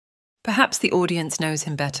Perhaps the audience knows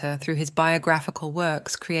him better through his biographical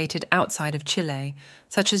works created outside of Chile,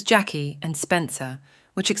 such as Jackie and Spencer,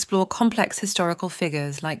 which explore complex historical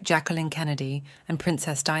figures like Jacqueline Kennedy and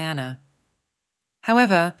Princess Diana.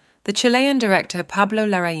 However, the Chilean director Pablo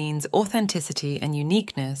Larraín's authenticity and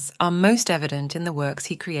uniqueness are most evident in the works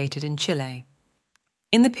he created in Chile.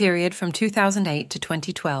 In the period from 2008 to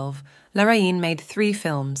 2012, Larraín made 3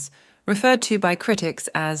 films, referred to by critics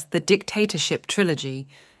as the Dictatorship Trilogy,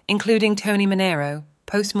 including Tony Manero,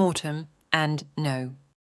 Postmortem, and No.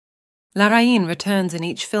 Larraín returns in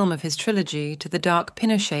each film of his trilogy to the dark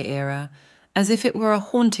Pinochet era as if it were a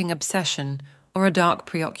haunting obsession or a dark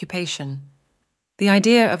preoccupation. The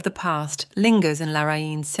idea of the past lingers in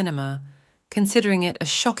Larraín's cinema, considering it a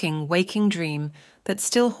shocking waking dream that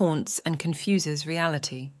still haunts and confuses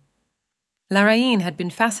reality. Larraín had been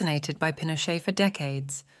fascinated by Pinochet for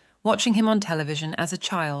decades, watching him on television as a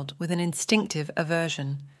child with an instinctive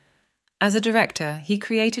aversion. As a director, he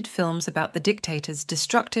created films about the dictator's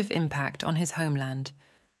destructive impact on his homeland.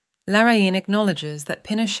 Larraín acknowledges that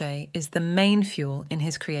Pinochet is the main fuel in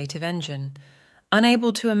his creative engine,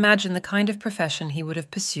 unable to imagine the kind of profession he would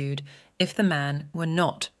have pursued if the man were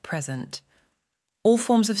not present. All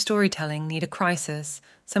forms of storytelling need a crisis,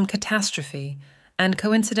 some catastrophe, and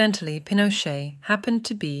coincidentally, Pinochet happened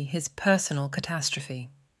to be his personal catastrophe.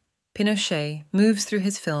 Pinochet moves through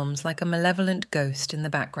his films like a malevolent ghost in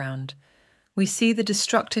the background. We see the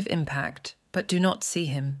destructive impact, but do not see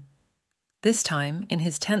him. This time, in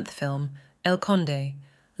his 10th film, El Conde,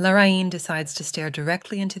 Larraín decides to stare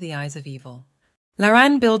directly into the eyes of evil.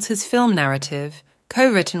 Larraín builds his film narrative,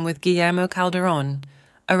 co-written with Guillermo Calderón,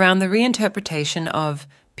 around the reinterpretation of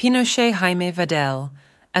Pinochet Jaime Vadel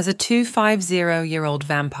as a 250-year-old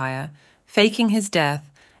vampire, faking his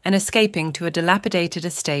death and escaping to a dilapidated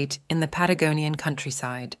estate in the Patagonian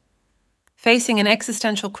countryside. Facing an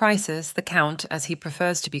existential crisis, the Count, as he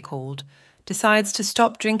prefers to be called, decides to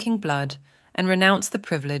stop drinking blood and renounce the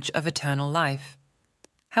privilege of eternal life.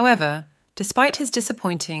 However, despite his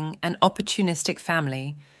disappointing and opportunistic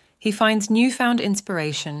family, he finds newfound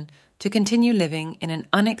inspiration to continue living in an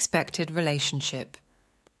unexpected relationship.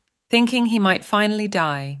 Thinking he might finally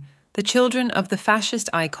die, the children of the fascist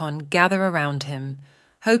icon gather around him,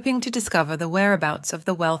 hoping to discover the whereabouts of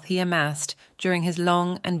the wealth he amassed during his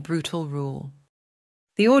long and brutal rule.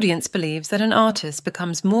 The audience believes that an artist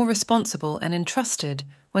becomes more responsible and entrusted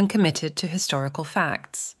when committed to historical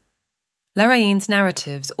facts. Larraín's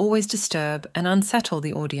narratives always disturb and unsettle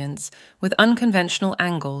the audience with unconventional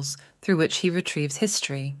angles through which he retrieves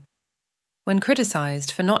history. When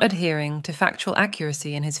criticized for not adhering to factual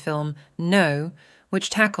accuracy in his film No, which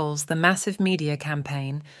tackles the massive media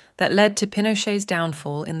campaign that led to Pinochet's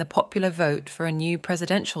downfall in the popular vote for a new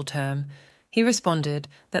presidential term, he responded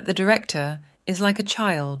that the director is like a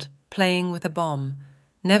child playing with a bomb,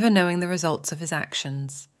 never knowing the results of his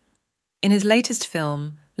actions. In his latest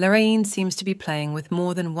film, Larraín seems to be playing with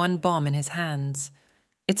more than one bomb in his hands.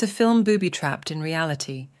 It's a film booby-trapped in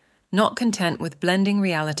reality, not content with blending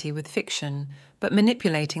reality with fiction, but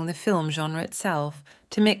manipulating the film genre itself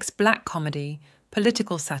to mix black comedy,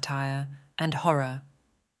 political satire, and horror.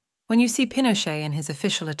 When you see Pinochet in his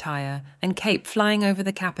official attire and cape flying over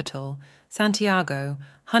the capital, Santiago,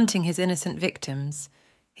 hunting his innocent victims,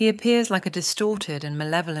 he appears like a distorted and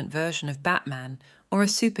malevolent version of Batman or a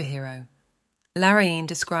superhero. Larraín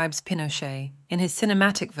describes Pinochet in his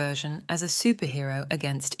cinematic version as a superhero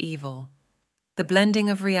against evil. The blending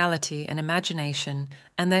of reality and imagination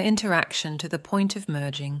and their interaction to the point of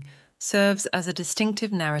merging serves as a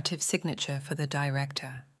distinctive narrative signature for the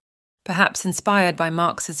director. Perhaps inspired by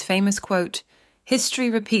Marx's famous quote, "History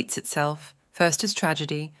repeats itself, first as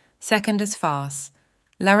tragedy, second as farce,"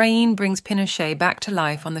 Larraín brings Pinochet back to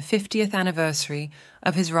life on the 50th anniversary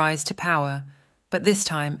of his rise to power, but this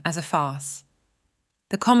time as a farce.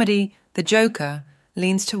 The comedy, The Joker,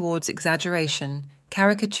 leans towards exaggeration,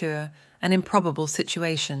 caricature, and improbable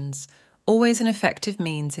situations, always an effective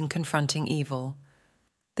means in confronting evil.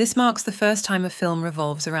 This marks the first time a film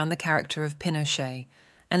revolves around the character of Pinochet,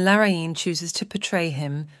 and Larraín chooses to portray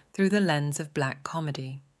him through the lens of black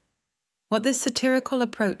comedy. What this satirical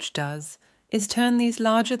approach does is turn these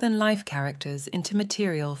larger-than-life characters into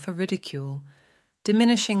material for ridicule,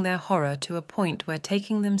 diminishing their horror to a point where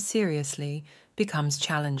taking them seriously becomes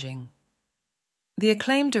challenging. The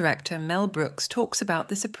acclaimed director Mel Brooks talks about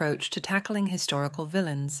this approach to tackling historical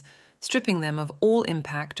villains, stripping them of all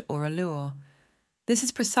impact or allure. This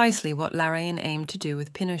is precisely what Larraín aimed to do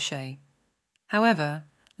with Pinochet. However,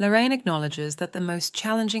 Larraín acknowledges that the most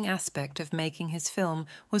challenging aspect of making his film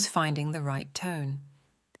was finding the right tone.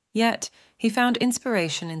 Yet, he found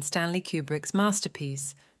inspiration in Stanley Kubrick's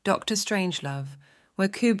masterpiece, Dr. Strangelove, where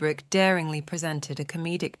Kubrick daringly presented a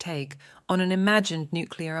comedic take on an imagined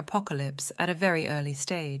nuclear apocalypse at a very early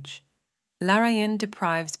stage. Larraín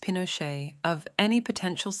deprives Pinochet of any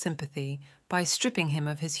potential sympathy by stripping him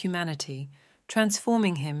of his humanity,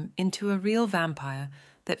 transforming him into a real vampire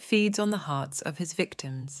that feeds on the hearts of his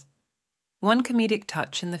victims. One comedic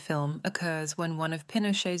touch in the film occurs when one of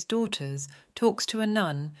Pinochet's daughters talks to a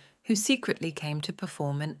nun who secretly came to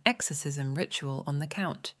perform an exorcism ritual on the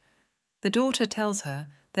Count. The daughter tells her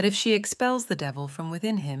that if she expels the devil from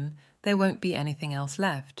within him, there won't be anything else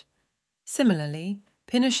left. Similarly,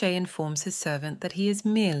 Pinochet informs his servant that he is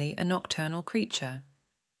merely a nocturnal creature.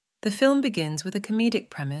 The film begins with a comedic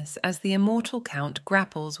premise as the immortal Count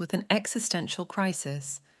grapples with an existential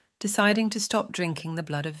crisis, deciding to stop drinking the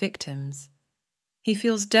blood of victims. He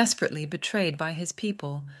feels desperately betrayed by his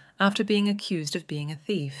people after being accused of being a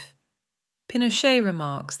thief. Pinochet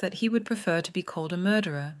remarks that he would prefer to be called a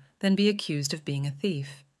murderer than be accused of being a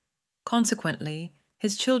thief. Consequently,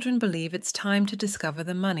 his children believe it's time to discover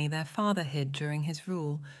the money their father hid during his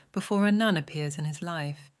rule before a nun appears in his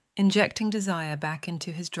life, injecting desire back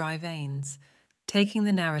into his dry veins, taking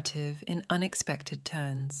the narrative in unexpected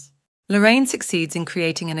turns. Larraín succeeds in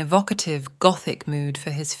creating an evocative, gothic mood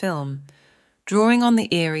for his film. Drawing on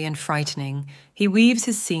the eerie and frightening, he weaves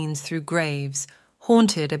his scenes through graves,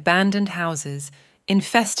 haunted, abandoned houses,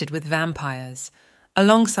 infested with vampires,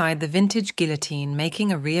 alongside the vintage guillotine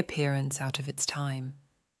making a reappearance out of its time.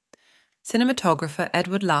 Cinematographer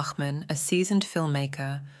Edward Lachman, a seasoned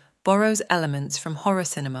filmmaker, borrows elements from horror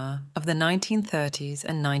cinema of the 1930s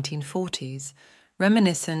and 1940s,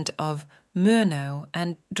 reminiscent of Murnau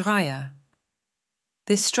and Dreyer.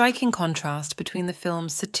 This striking contrast between the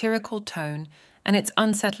film's satirical tone and its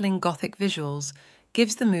unsettling gothic visuals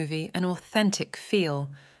gives the movie an authentic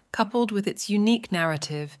feel, coupled with its unique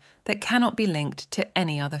narrative that cannot be linked to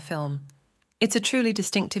any other film. It's a truly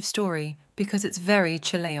distinctive story because it's very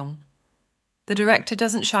Chilean. The director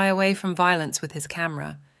doesn't shy away from violence with his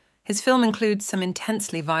camera. His film includes some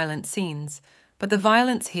intensely violent scenes, but the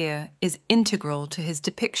violence here is integral to his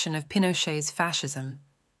depiction of Pinochet's fascism.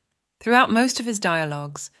 Throughout most of his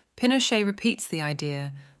dialogues, Pinochet repeats the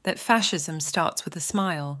idea that fascism starts with a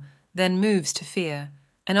smile, then moves to fear,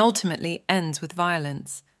 and ultimately ends with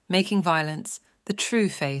violence, making violence the true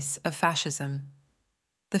face of fascism.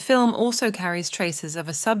 The film also carries traces of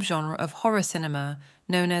a subgenre of horror cinema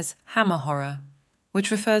known as Hammer horror, which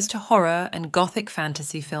refers to horror and gothic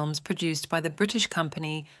fantasy films produced by the British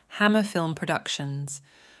company Hammer Film Productions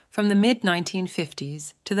from the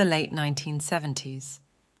mid-1950s to the late 1970s.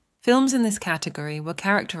 Films in this category were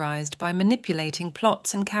characterized by manipulating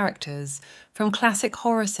plots and characters from classic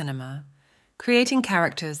horror cinema, creating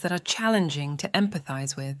characters that are challenging to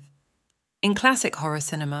empathize with. In classic horror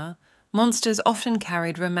cinema, monsters often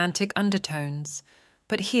carried romantic undertones,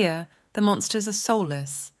 but here the monsters are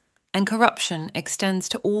soulless, and corruption extends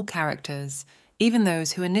to all characters, even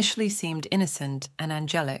those who initially seemed innocent and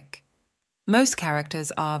angelic. Most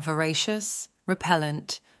characters are voracious,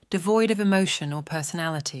 repellent, devoid of emotion or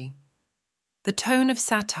personality. The tone of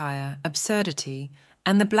satire, absurdity,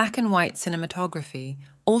 and the black and white cinematography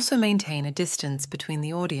also maintain a distance between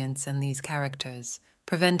the audience and these characters,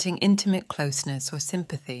 preventing intimate closeness or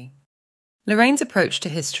sympathy. Larraín's approach to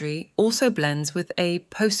history also blends with a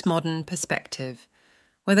postmodern perspective,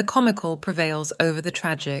 where the comical prevails over the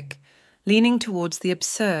tragic, leaning towards the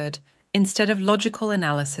absurd instead of logical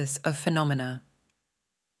analysis of phenomena.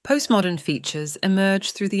 Postmodern features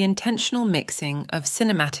emerge through the intentional mixing of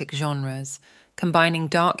cinematic genres, combining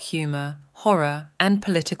dark humor, horror, and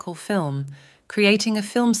political film, creating a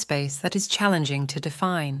film space that is challenging to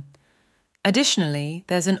define. Additionally,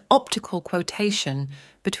 there's an optical quotation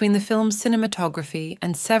between the film's cinematography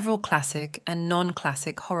and several classic and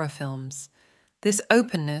non-classic horror films. This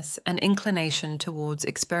openness and inclination towards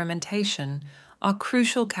experimentation are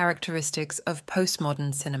crucial characteristics of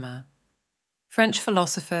postmodern cinema. French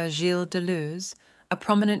philosopher Gilles Deleuze, a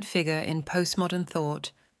prominent figure in postmodern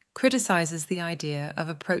thought, criticizes the idea of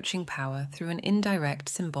approaching power through an indirect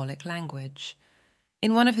symbolic language.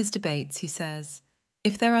 In one of his debates, he says,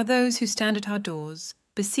 "If there are those who stand at our doors,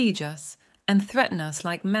 besiege us, and threaten us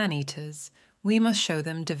like man-eaters, we must show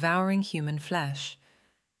them devouring human flesh.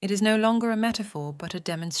 It is no longer a metaphor, but a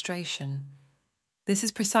demonstration." This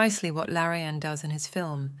is precisely what Larraín does in his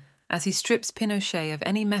film, as he strips Pinochet of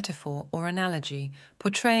any metaphor or analogy,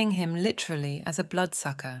 portraying him literally as a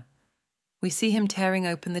bloodsucker. We see him tearing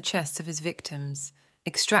open the chests of his victims,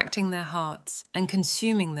 extracting their hearts and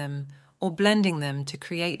consuming them or blending them to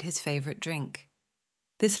create his favorite drink.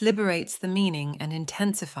 This liberates the meaning and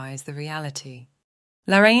intensifies the reality.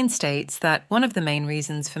 Larraín states that one of the main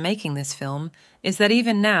reasons for making this film is that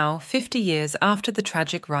even now, 50 years after the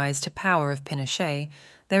tragic rise to power of Pinochet,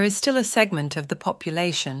 there is still a segment of the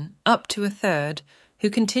population, up to a third, who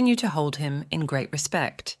continue to hold him in great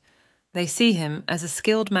respect. They see him as a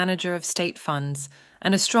skilled manager of state funds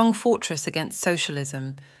and a strong fortress against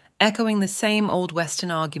socialism, echoing the same old Western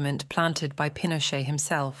argument planted by Pinochet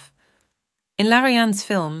himself. In Larraín's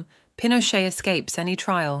film, Pinochet escapes any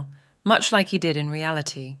trial, much like he did in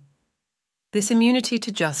reality. This immunity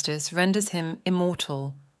to justice renders him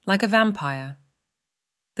immortal, like a vampire.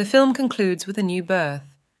 The film concludes with a new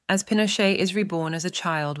birth, as Pinochet is reborn as a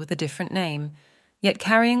child with a different name, yet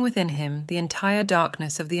carrying within him the entire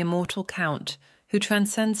darkness of the immortal Count who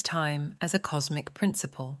transcends time as a cosmic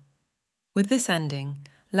principle. With this ending,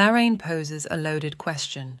 Larraín poses a loaded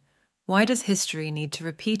question. Why does history need to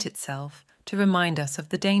repeat itself to remind us of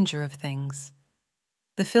the danger of things?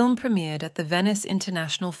 The film premiered at the Venice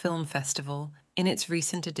International Film Festival in its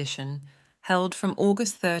recent edition, held from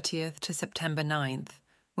August 30th to September 9th,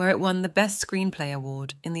 where it won the Best Screenplay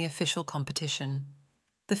Award in the official competition.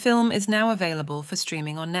 The film is now available for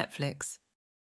streaming on Netflix.